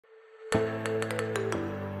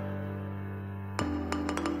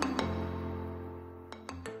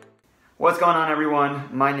What's going on,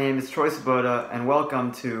 everyone? My name is Troy Sabota, and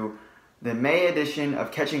welcome to the May edition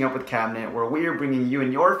of Catching Up with Cabinet, where we are bringing you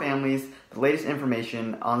and your families the latest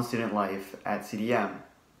information on student life at CdM.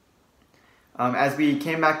 As we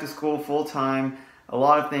came back to school full-time, a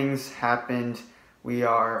lot of things happened.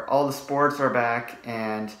 All the sports are back,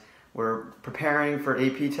 and we're preparing for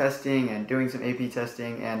AP testing and doing some AP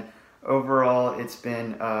testing, and overall it's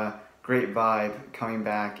been a great vibe coming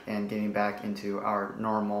back and getting back into our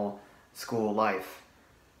normal school life.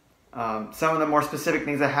 Some of the more specific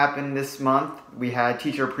things that happened this month: we had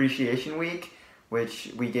Teacher Appreciation Week,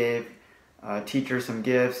 which we gave teachers some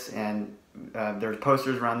gifts, and there's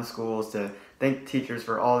posters around the schools to thank teachers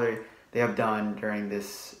for all they have done during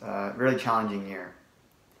this really challenging year.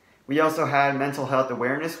 We also had Mental Health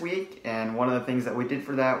Awareness Week, and one of the things that we did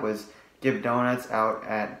for that was give donuts out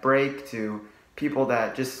at break to people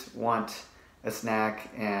that just want a snack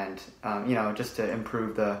and just to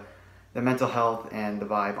improve the mental health and the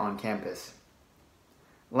vibe on campus.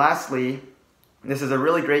 Lastly, this is a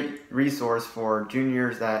really great resource for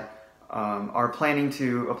juniors that are planning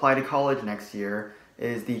to apply to college next year,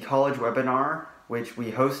 is the college webinar, which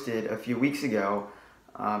we hosted a few weeks ago.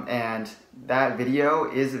 And that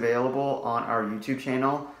video is available on our YouTube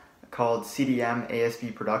channel called CdM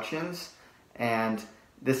ASB Productions. And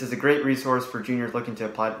this is a great resource for juniors looking to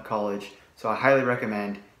apply to college, so I highly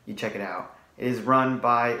recommend you check it out. It is run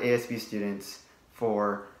by ASB students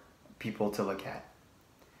for people to look at.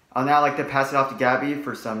 I'll now like to pass it off to Gabby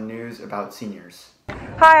for some news about seniors.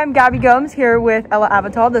 Hi, I'm Gabby Gomes here with Ella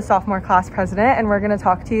Avatal, the sophomore class president, and we're going to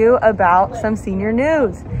talk to you about some senior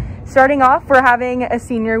news. Starting off, we're having a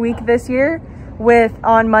senior week this year with,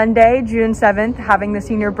 on Monday, June 7th, having the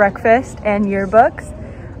senior breakfast and yearbooks.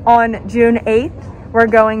 On June 8th, we're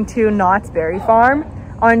going to Knott's Berry Farm.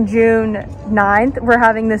 On June 9th, we're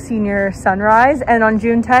having the senior sunrise, and on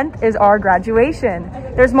June 10th is our graduation.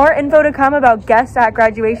 There's more info to come about guests at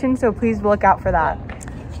graduation, so please look out for that.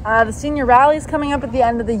 The senior rally is coming up at the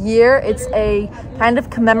end of the year. It's a kind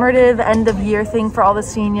of commemorative end of year thing for all the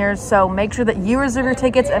seniors, so make sure that you reserve your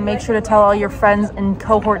tickets and make sure to tell all your friends in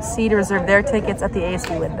cohort C to reserve their tickets at the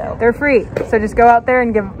ASB window. They're free, so just go out there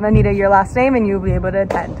and give Anita your last name and you'll be able to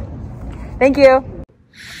attend. Thank you.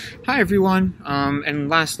 Hi everyone, and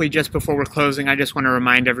lastly, just before we're closing, I just want to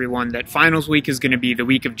remind everyone that finals week is going to be the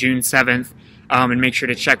week of June 7th, and make sure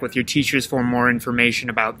to check with your teachers for more information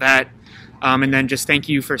about that. And then just thank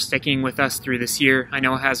you for sticking with us through this year. I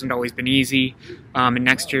know it hasn't always been easy, and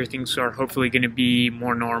next year things are hopefully going to be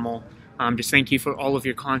more normal. Just thank you for all of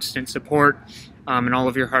your constant support and all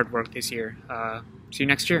of your hard work this year. See you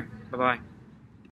next year. Bye-bye.